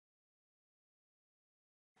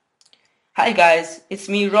Hi guys, it's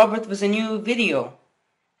me Robert with a new video.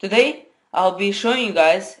 Today I'll be showing you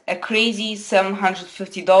guys a crazy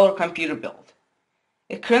 $750 computer build.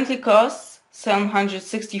 It currently costs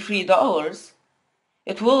 $763.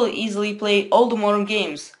 It will easily play all the modern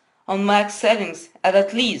games on max settings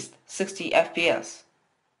at least 60 FPS.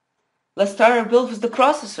 Let's start our build with the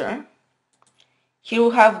processor. Here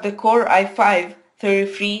we have the Core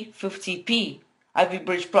i5-3350P Ivy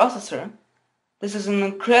Bridge processor. This is an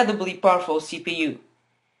incredibly powerful CPU.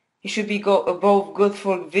 It should be both good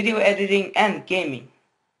for video editing and gaming.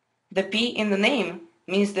 The P in the name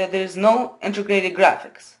means that there is no integrated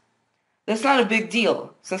graphics. That's not a big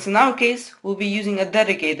deal, since in our case we'll be using a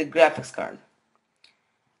dedicated graphics card.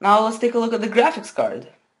 Now let's take a look at the graphics card.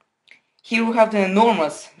 Here we have the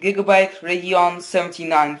enormous Gigabyte Radeon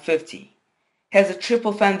 7950. It has a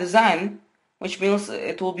triple fan design, which means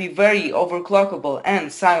it will be very overclockable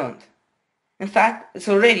and silent. In fact, it's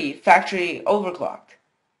already factory overclocked.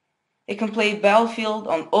 It can play Battlefield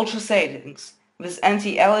on ultra settings with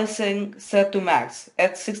anti-aliasing set to max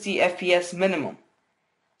at 60 FPS minimum.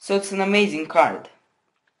 So it's an amazing card.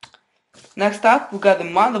 Next up, we got the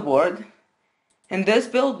motherboard. In this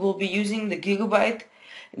build, we'll be using the Gigabyte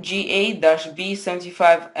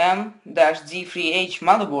GA-B75M-D3H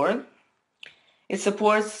motherboard. It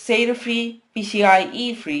supports SATA-free,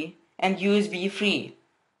 PCIe-free, and USB-free,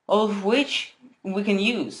 all of which we can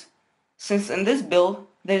use, since in this build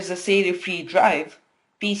there's a SATA-free drive,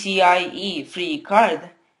 PCIe-free card,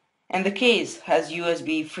 and the case has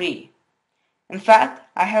USB-free. In fact,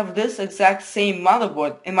 I have this exact same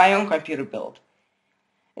motherboard in my own computer build.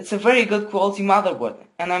 It's a very good quality motherboard,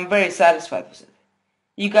 and I'm very satisfied with it.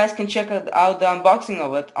 You guys can check out the unboxing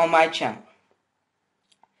of it on my channel.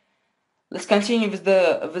 Let's continue with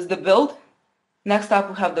the build. Next up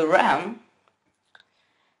we have the RAM.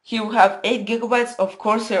 Here we have 8 GB of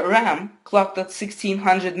Corsair RAM clocked at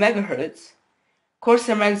 1600 MHz.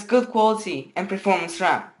 Corsair makes good quality and performance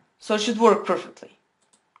RAM, so it should work perfectly.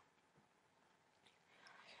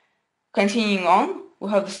 Continuing on, we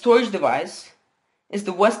have the storage device. It's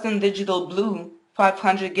the Western Digital Blue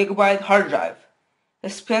 500 GB hard drive. It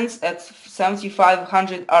spins at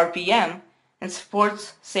 7500 RPM and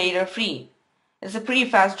supports SATA-free. It's a pretty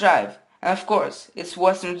fast drive, and of course, it's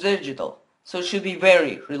Western Digital, so it should be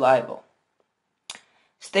very reliable.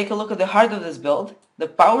 Let's take a look at the heart of this build. The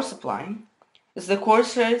power supply is the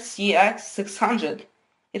Corsair CX600.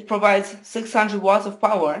 It provides 600 watts of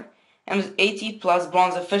power and with 80 plus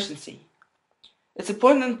bronze efficiency. It's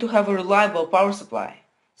important to have a reliable power supply,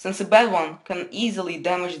 since a bad one can easily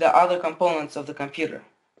damage the other components of the computer.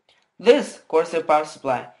 This Corsair power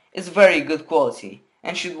supply is very good quality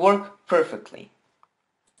and should work perfectly.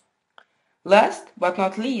 Last but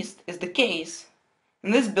not least is the case. In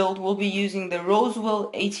this build we'll be using the Roswell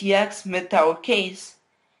ATX mid-tower case.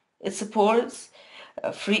 It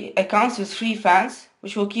comes with 3 fans,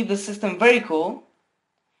 which will keep the system very cool.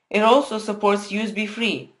 It also supports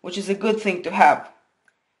USB-free, which is a good thing to have.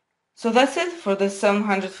 So that's it for the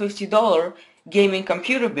 $750 gaming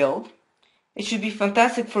computer build. It should be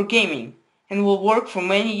fantastic for gaming and will work for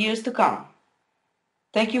many years to come.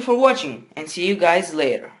 Thank you for watching, and see you guys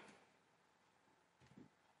later.